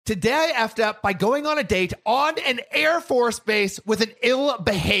Today I effed up by going on a date on an Air Force base with an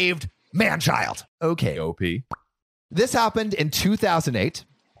ill-behaved man-child. Okay. OP. This happened in 2008,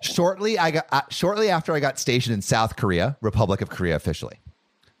 shortly after I got stationed in South Korea, Republic of Korea officially.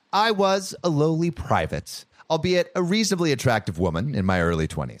 I was a lowly private, albeit a reasonably attractive woman in my early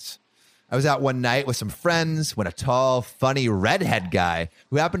 20s. I was out one night with some friends when a tall, funny redhead guy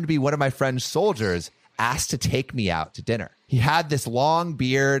who happened to be one of my friend's soldiers asked to take me out to dinner. He had this long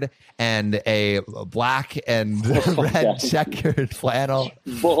beard and a black and red checkered flannel.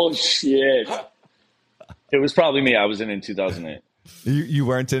 Bullshit. It was probably me. I was in 2008. You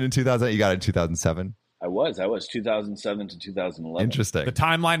weren't in 2008? You got it in 2007? I was 2007 to 2011. Interesting. The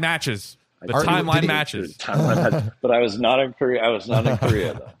timeline matches. The timeline matches. But I was not in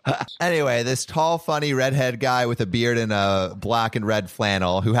Korea. Though. Anyway, this tall, funny redhead guy with a beard and a black and red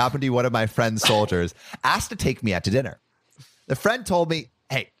flannel, who happened to be one of my friend's soldiers, asked to take me out to dinner. The friend told me,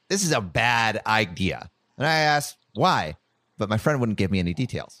 hey, this is a bad idea. And I asked, why? But my friend wouldn't give me any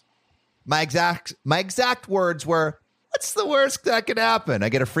details. My exact words were, what's the worst that could happen? I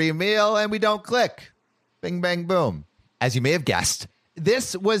get a free meal and we don't click. Bing, bang, boom. As you may have guessed,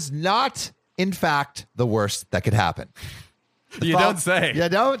 this was not, in fact, the worst that could happen. You don't say. You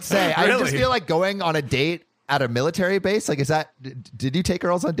don't say. Really? I just feel like going on a date at a military base. Like, is that, did you take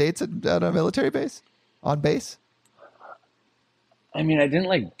girls on dates at a military base? On base? I mean, I didn't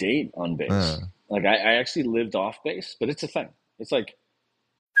like date on base. Like, I actually lived off base, but it's a thing. It's like,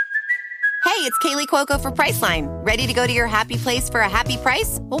 Hey, it's Kaylee Cuoco for Priceline. Ready to go to your happy place for a happy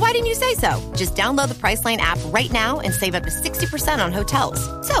price? Well, why didn't you say so? Just download the Priceline app right now and save up to 60% on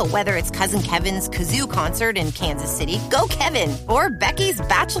hotels. So whether it's Cousin Kevin's Kazoo Concert in Kansas City, go Kevin, or Becky's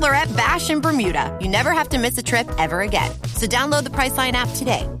Bachelorette Bash in Bermuda, you never have to miss a trip ever again. So download the Priceline app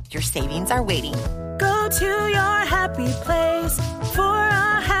today. Your savings are waiting. Go to your happy place for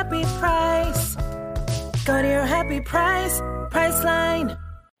a happy price. Go to your happy price, Priceline.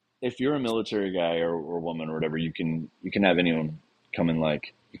 if you're a military guy or woman or whatever, you can have anyone come in,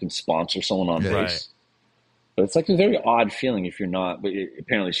 like, you can sponsor someone on base. Right. But it's like a very odd feeling if you're not. But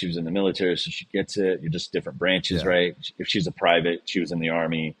apparently she was in the military, so she gets it. You're just different branches, right? If she's a private, she was in the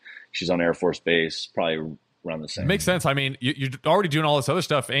Army, she's on Air Force Base, probably around the same. Makes sense. I mean, you're already doing all this other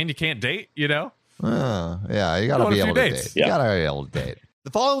stuff, and you can't date, you know? Yeah, you got to be able to date. You got to be able to date.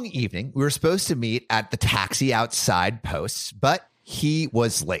 The following evening, we were supposed to meet at the taxi outside posts, but he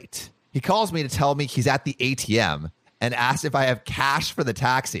was late. He calls me to tell me he's at the ATM and asks if I have cash for the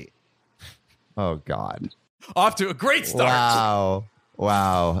taxi. Oh, God. Off to a great start.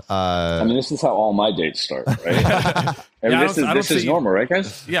 Wow. I mean, this is how all my dates start, right? This is normal, right,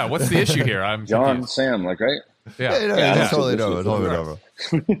 guys? Yeah, what's the issue here? I'm John, confused. Sam, like, right? Yeah. That's totally normal.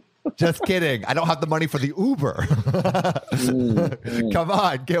 Just kidding. I don't have the money for the Uber. Come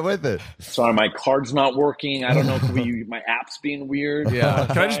on, get with it. Sorry, my card's not working. I don't know if my app's being weird. Yeah.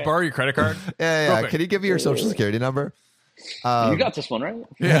 Can I just borrow your credit card? Yeah. Can you give me your social security number? You got this one, right?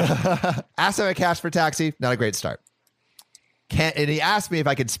 Yeah. Asked him a cash for taxi. Not a great start. And he asked me if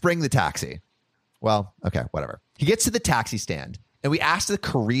I could spring the taxi. Well, okay, whatever. He gets to the taxi stand, and we asked the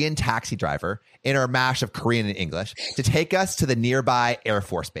Korean taxi driver in our mash of Korean and English to take us to the nearby Air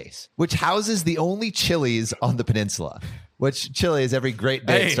Force Base, which houses the only Chili's on the peninsula. Which Chili's, every great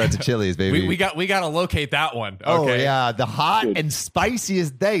date starts at Chili's, baby. We got to locate that one. Okay? Oh, yeah. The hot and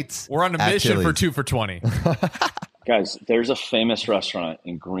spiciest dates. We're on a mission Chili's. For 2 for $20. Guys, there's a famous restaurant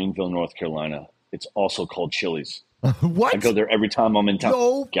in Greenville, North Carolina. It's also called Chili's. What? I go there every time I'm in town.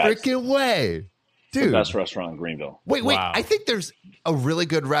 No freaking way. Dude. The best restaurant in Greenville. Wait. Wow. I think there's a really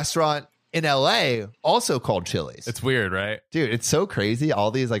good restaurant in LA also called Chili's. It's weird, right? Dude, it's so crazy.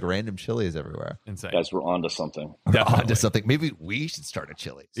 All these like random Chili's everywhere. Insane. Guys, we're onto something. We're onto something. Maybe we should start a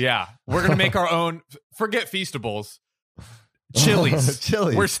Chili's. Yeah. We're going to make our own. Forget Feastables. Chili's.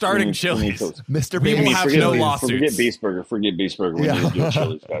 We're starting Chili's. Mr. We will have no lawsuits. Forget Beast Burger. We need to do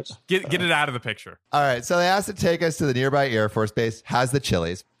Chili's, guys. Get it out of the picture. All right. So they asked to take us to the nearby Air Force Base, has the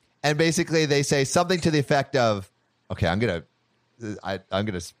Chili's. And basically they say something to the effect of, okay, I'm going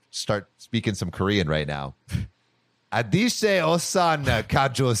to start speaking some Korean right now. Adise Osan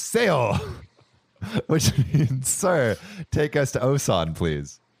Kajoseo. Which means, sir, take us to Osan,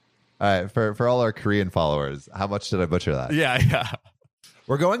 please. All right, for all our Korean followers, how much did I butcher that? Yeah.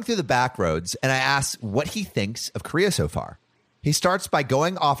 We're going through the back roads, and I ask what he thinks of Korea so far. He starts by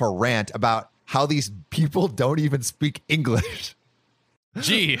going off a rant about how these people don't even speak English.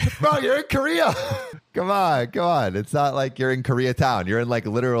 Gee. Bro, you're in Korea. Come on. It's not like you're in Koreatown. You're in like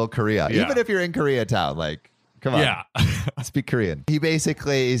literal Korea. Yeah. Even if you're in Koreatown, like Come on. Yeah. Speak Korean.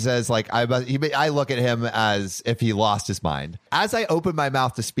 He says, like, I look at him as if he lost his mind. As I open my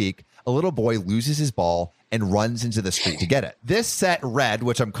mouth to speak, a little boy loses his ball and runs into the street to get it. This set Red,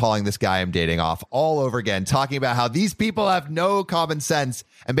 which I'm calling this guy I'm dating off, all over again, talking about how these people have no common sense,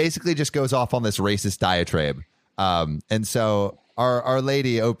 and basically just goes off on this racist diatribe. And so our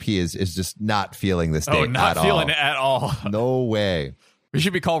lady OP is just not feeling this date at all. Not feeling it at all. No way. We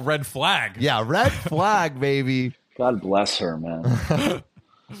should be called Red Flag. Yeah, red flag, baby. God bless her, man.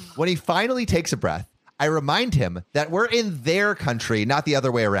 When he finally takes a breath, I remind him that we're in their country, not the other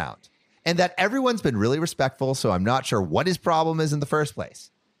way around, and that everyone's been really respectful, so I'm not sure what his problem is in the first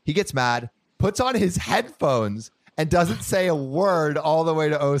place. He gets mad, puts on his headphones, and doesn't say a word all the way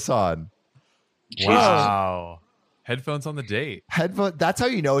to Osan. Wow. Headphones on the date. That's how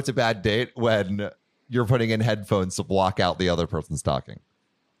you know it's a bad date, when you're putting in headphones to block out the other person's talking.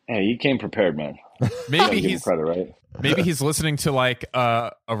 Hey, you came prepared, man. Maybe he's credit, right? Maybe he's listening to like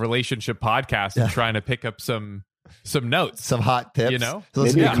a relationship podcast and trying to pick up some notes, some hot tips. You know,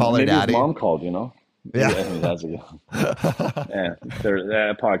 maybe Call Her Daddy. His mom called. You know, yeah. That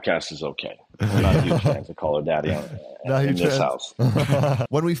podcast is okay. We're not huge fans of Call Her Daddy in this house.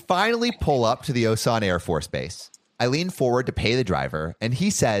 When we finally pull up to the Osan Air Force Base, I lean forward to pay the driver, and he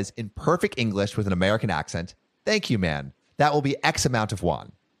says in perfect English with an American accent, "Thank you, man. That will be X amount of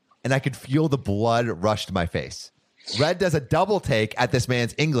won." And I could feel the blood rush to my face. Red does a double take at this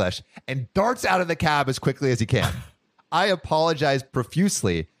man's English and darts out of the cab as quickly as he can. I apologize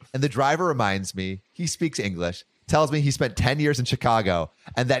profusely, and the driver reminds me he speaks English, tells me he spent 10 years in Chicago,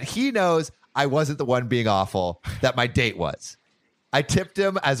 and that he knows I wasn't the one being awful, that my date was. I tipped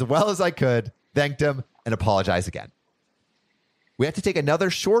him as well as I could, thanked him, and apologized again. We have to take another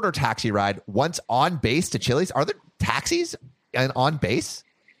shorter taxi ride once on base to Chili's. Are there taxis on base?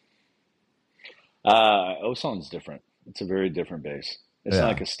 Osan's different. It's a very different base. It's not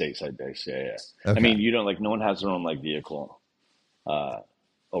like a stateside base. Yeah. Okay. I mean, you don't no one has their own vehicle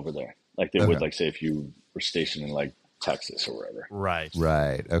over there. Like they would say if you were stationed in Texas or wherever.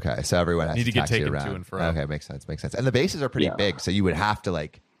 Right. Okay. So everyone has to get taxi taken around. to and fro. Okay, makes sense. And the bases are pretty big, so you would have to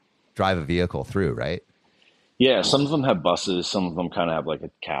drive a vehicle through, right? Yeah, some of them have buses. Some of them kind of have a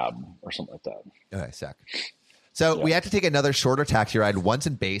cab or something like that. Okay, sick. So we had to take another shorter taxi ride once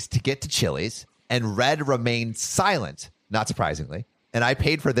in base to get to Chili's, and Red remained silent, not surprisingly. And I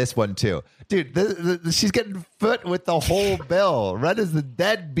paid for this one too. Dude, she's getting foot with the whole bill. Red is the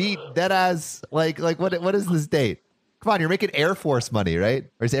dead ass. What is this date? Come on, you're making Air Force money, right?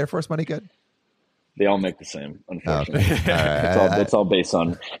 Or is Air Force money good? They all make the same, unfortunately. Okay. All right. It's all based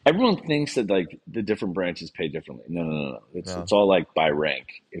on, everyone thinks that the different branches pay differently. No. It's all by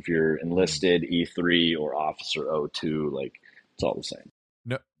rank. If you're enlisted, E3 or officer O2, it's all the same.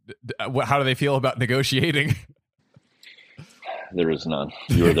 No, how do they feel about negotiating? There is none.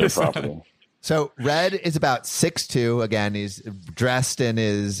 You are their property. So Red is about 6'2". Again, he's dressed in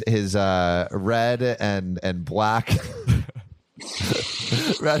his red and black.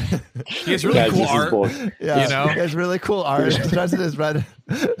 Red. He has really cool art. Yeah, he has really cool art. He's dressed in his red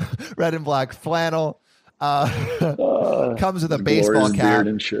and black flannel. Comes with a baseball cap beard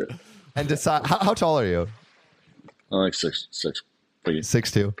and shit. And decide how tall are you? I'm 6'6".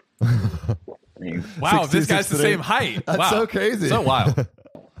 6'2". Wow, 6'2", this guy's 6'3". the same height. That's so crazy. So wild.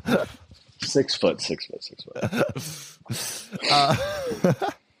 6 foot.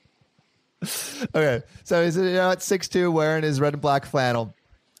 Okay, so he's at 6'2", wearing his red and black flannel.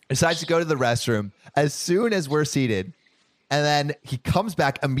 Decides to go to the restroom as soon as we're seated, and then he comes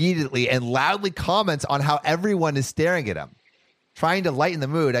back immediately and loudly comments on how everyone is staring at him. Trying to lighten the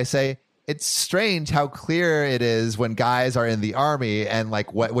mood, I say, it's strange how clear it is when guys are in the Army and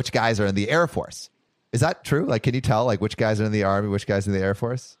which guys are in the Air Force. Is that true? Can you tell which guys are in the Army, which guys are in the Air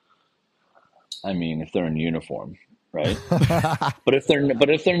Force? I mean, if they're in uniform, right? but if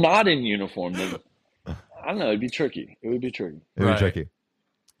they're not in uniform, then I don't know. It'd be tricky. It would be tricky.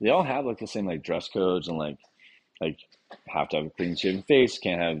 They all have the same dress codes and have to have a clean shaven face.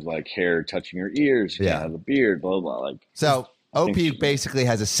 Can't have hair touching your ears. You can't have a beard. Blah blah. So OP basically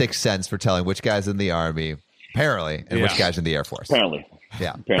has a sixth sense for telling which guy's in the Army, apparently, and which guy's in the Air Force. Apparently.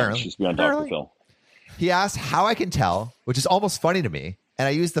 She's beyond Dr. Phil. He asked how I can tell, which is almost funny to me. And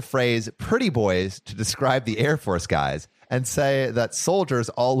I use the phrase pretty boys to describe the Air Force guys and say that soldiers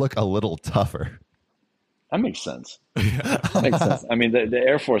all look a little tougher. That makes sense. Makes sense. I mean, the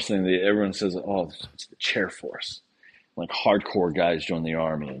Air Force thing, everyone says, it's the chair force. Hardcore guys join the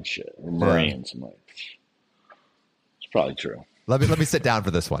Army and shit. And Marines. I'm it's probably true. Let me sit down for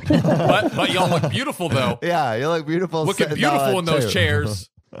this one. but y'all look beautiful, though. Yeah, you look beautiful. Looking beautiful in those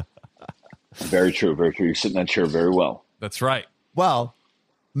chairs. Very true. Very true. You sit in that chair very well. That's right. Well,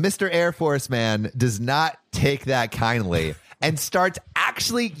 Mr. Air Force Man does not take that kindly and starts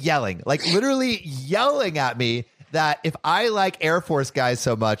actually yelling, like literally yelling at me that if I like Air Force guys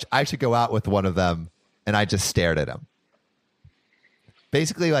so much, I should go out with one of them. And I just stared at him.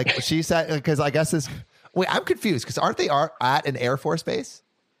 Basically, like she said, because I guess this. Wait, I'm confused because aren't they at an Air Force base?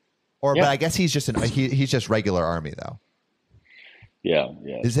 Or, Yeah. but I guess he's just he's just regular Army though. Yeah.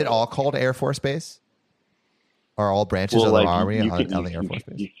 Is it all called Air Force Base? Are all branches of the Army on the Air Force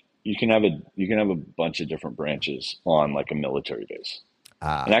Base? You can have a bunch of different branches on like a military base.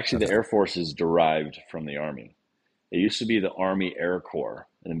 And actually, the Air Force is derived from the Army. It used to be the Army Air Corps,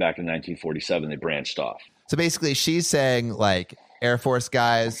 and then back in 1947, they branched off. So basically, she's saying like Air Force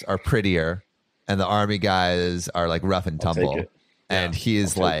guys are prettier, and the Army guys are like rough and tumble. And he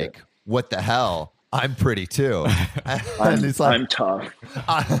is like, "What the hell? I'm pretty too." And he's like, I'm tough.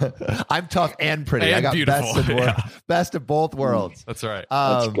 I'm tough and pretty. And I got beautiful. best of both worlds. That's right.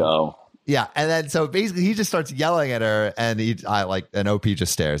 Let's go. Yeah, and then so basically he just starts yelling at her, and an OP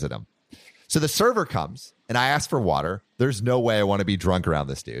just stares at him. So the server comes, and I ask for water. There's no way I want to be drunk around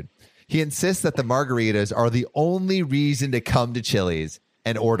this dude. He insists that the margaritas are the only reason to come to Chili's,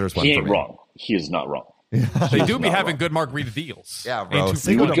 and orders one. He for ain't me. wrong. He is not wrong. They do be having good margarita deals. Yeah, bro. And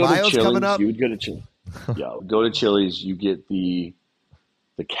Cinco de Mayo's coming up. You would go to Chili's. Yeah, go to Chili's. You get the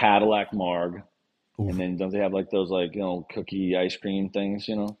Cadillac Marg, and then don't they have like those cookie ice cream things?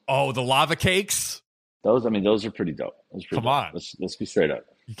 Oh, the lava cakes. Those are pretty dope. Come on. Let's be straight up.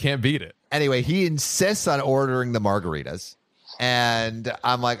 You can't beat it. Anyway, he insists on ordering the margaritas. And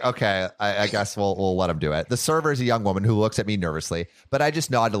I'm like, okay, I guess we'll let him do it. The server is a young woman who looks at me nervously, but I just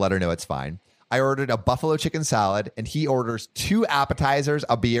nod to let her know it's fine. I ordered a buffalo chicken salad, and he orders 2 appetizers,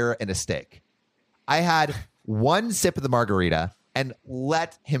 a beer, and a steak. I had 1 sip of the margarita and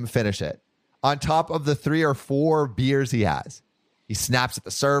let him finish it on top of the 3 or 4 beers he has. He snaps at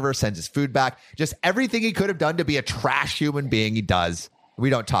the server, sends his food back. Just everything he could have done to be a trash human being, he does. We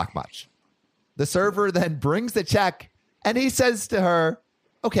don't talk much. The server then brings the check, and he says to her,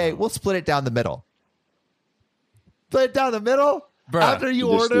 okay, we'll split it down the middle. Split it down the middle? Bruh, after you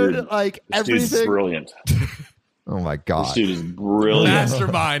ordered everything? This dude's brilliant. Oh, my God. This dude is brilliant.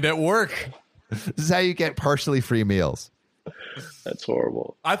 Mastermind at work. This is how you get partially free meals. That's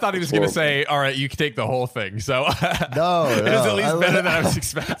horrible. I thought he was going to say, all right, you can take the whole thing. So No. it is at least better than I was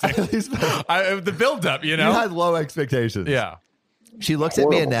expecting. The build-up, You had low expectations. Yeah. She looks at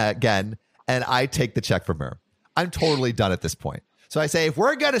me again, and I take the check from her. I'm totally done at this point. So I say, if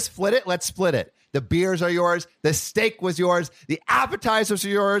we're going to split it, let's split it. The beers are yours. The steak was yours. The appetizers are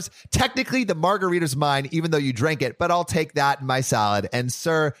yours. Technically, the margarita's mine, even though you drank it, but I'll take that in my salad. And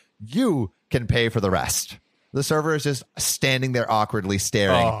sir, you can pay for the rest. The server is just standing there awkwardly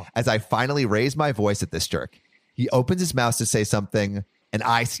staring as I finally raise my voice at this jerk. He opens his mouth to say something, and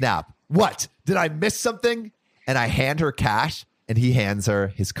I snap. What? Did I miss something? And I hand her cash, and he hands her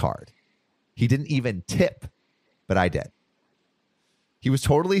his card. He didn't even tip, but I did. He was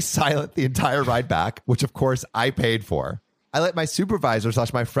totally silent the entire ride back, which of course I paid for. I let my supervisor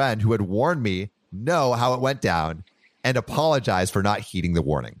 / my friend who had warned me know how it went down and apologize for not heeding the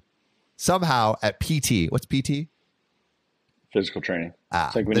warning. Somehow at PT, what's PT? Physical training.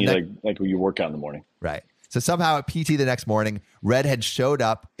 It's like when when you work out in the morning. Right. So somehow at PT the next morning, Redhead showed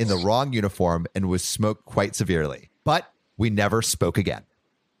up in the wrong uniform and was smoked quite severely. But we never spoke again.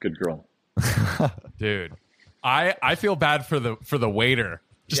 Good girl. Dude, I feel bad for the waiter.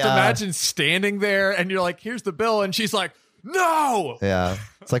 Just imagine standing there and you're like, here's the bill. And she's like, no. Yeah.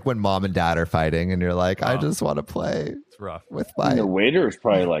 It's like when mom and dad are fighting and you're like, I just want to play. It's rough. With my... And the waiter is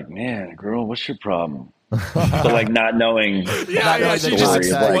probably like, man, girl, what's your problem? But not knowing. Yeah, she just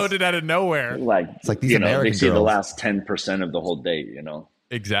exploded out of nowhere. It's like these American they see girls. the last 10% of the whole date,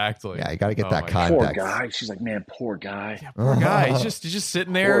 Exactly. Yeah, you got to get that context. Poor guy. She's like, man, poor guy. Yeah, poor guy. He's just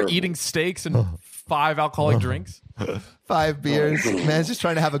sitting there Horrible. eating steaks and 5 alcoholic drinks. 5 beers. Man's just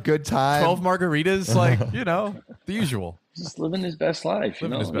trying to have a good time. 12 margaritas, the usual. Just living his best life.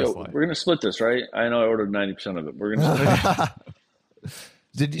 Living his best life. We're going to split this, right? I know I ordered 90% of it. We're going to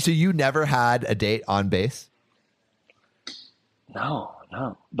split it. So you never had a date on base? No.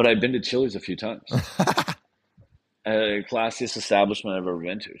 But I've been to Chili's a few times. Classiest establishment I've ever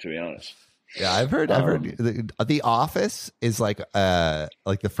been to be honest. Yeah, I've heard the Office is like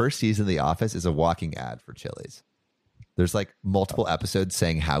the first season of The Office is a walking ad for Chili's. There's multiple episodes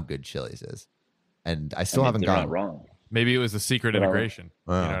saying how good Chili's is, and I still haven't gone. Not wrong. Maybe it was a secret integration.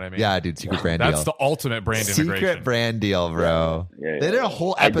 You know what I mean? Yeah, dude, secret brand deal. That's the ultimate brand integration. Secret brand deal, bro. Yeah. They did a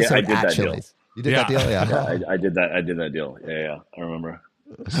whole episode I at did Chili's. You did that deal? Yeah. I did that deal. Yeah. I remember.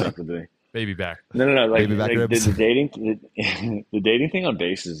 Baby back. No. Like, Baby back like ribs. the dating thing on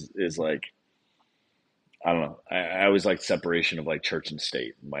base is like, I don't know. I always like separation of like church and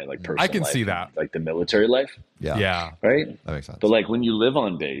state. My like personal I can life see and, that. like the military life, Yeah. right? That makes sense. But like when you live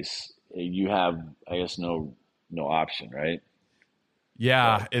on base, you have, I guess, no option, right?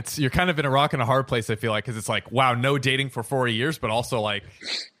 Yeah, you're kind of in a rock and a hard place, I feel like, because it's like, wow, no dating for 4 years, but also like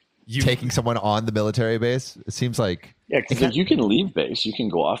you Taking someone on the military base, it seems like Yeah, because like you can leave base, you can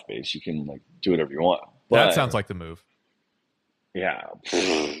go off base, you can like do whatever you want. that But, sounds like the move. yeah,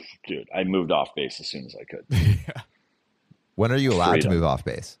 dude, I moved off base as soon as I could. when are you allowed Freedom. to move off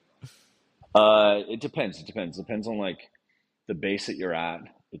base? It depends. It depends on like the base that you're at.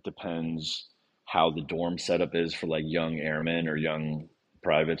 It depends how the dorm setup is for like young airmen or young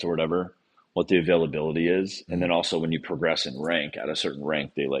privates or whatever, what the availability is. And then also when you progress in rank, at a certain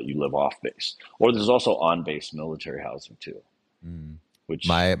rank, they let you live off base. Or there's also on base military housing too. Which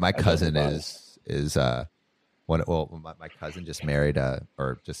My I cousin don't know is my cousin just married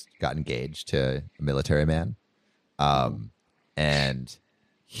or just got engaged to a military man, and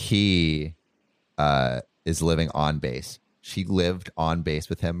he is living on base. She lived on base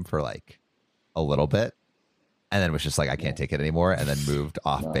with him for like a little bit, and then was just like, I can't take it anymore, and then moved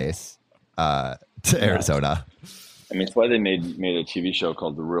off base to Arizona. I mean, it's why they made a TV show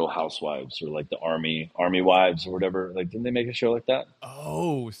called The Real Housewives, or like the Army Wives or whatever. Like, didn't they make a show like that?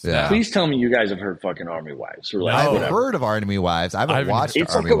 Oh, Yeah. snap. Please tell me you guys have heard fucking Army Wives. Or like, I've whatever. heard of Army Wives. I haven't watched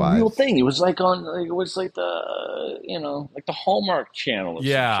It's Army like a Wives. real thing. It was like on, like, it was like the, like the Hallmark Channel. Or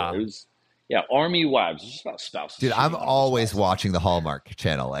Yeah. some shit. It was, Army Wives. It's just about spouses. Dude, I'm always watching the Hallmark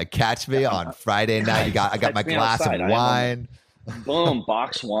Channel. Like, catch me on Friday night. I got my Catch me glass outside. of I am wine, Boom,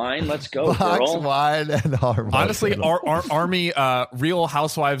 box wine. Let's go, box girl. wine, and Hallmark. Honestly, Channel. our Army, Real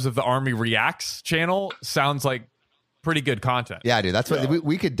Housewives of the Army Reacts channel sounds like pretty good content. Yeah, dude, that's what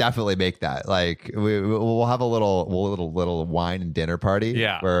we could definitely make that. Like, we'll have a little wine and dinner party.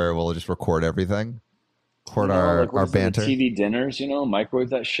 Yeah. Where we'll just record everything, record Like, what our is it, the banter. TV dinners, microwave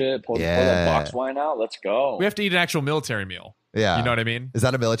that shit, pull that box wine out. Let's go. We have to eat an actual military meal. Yeah, You know what I mean? Is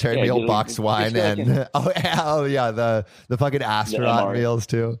that a military Yeah, meal? you- Boxed you- wine you- and the fucking astronaut MRE. meals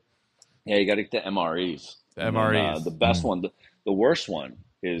too. Yeah, you got to get the MREs. The And then, MREs. the best one, the worst one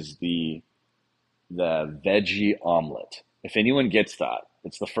is the veggie omelet. If anyone gets that,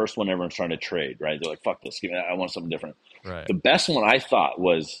 it's the first one everyone's trying to trade, right? They're like, fuck this. Give me that. I want something different. Right. The best one I thought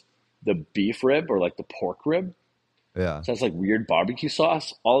was the beef rib or like the pork rib. Yeah, So it's like weird barbecue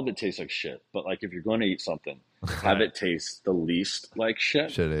sauce. All of it tastes like shit. But like if you're going to eat something, have it taste the least like shit.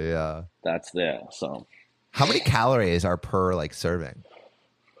 shitty. Yeah. That's there. So, How many calories are per like serving?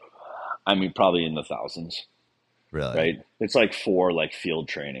 I mean, probably in the thousands, Really? right? It's like for like field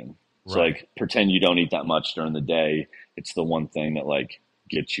training. So Right. like pretend you don't eat that much during the day. It's the one thing that like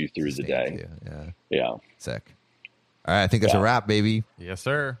gets you through the day. Yeah. Yeah. Sick. All right, I think that's a wrap, baby. Yes,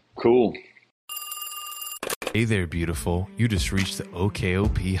 sir. Cool. Hey there, beautiful. You just reached the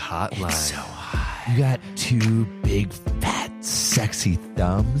OKOP hotline. You got two big, fat, sexy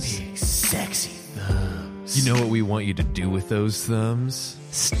thumbs. Sexy thumbs. You know what we want you to do with those thumbs?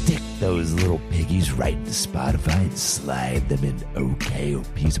 Stick those little piggies right into Spotify and slide them in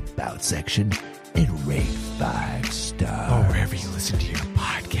OKOP's About section and rate 5 stars. Or wherever you listen to your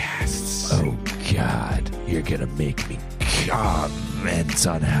podcasts. Oh, God. You're going to make me comment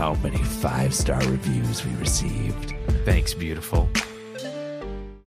on how many 5-star reviews we received. Thanks, beautiful.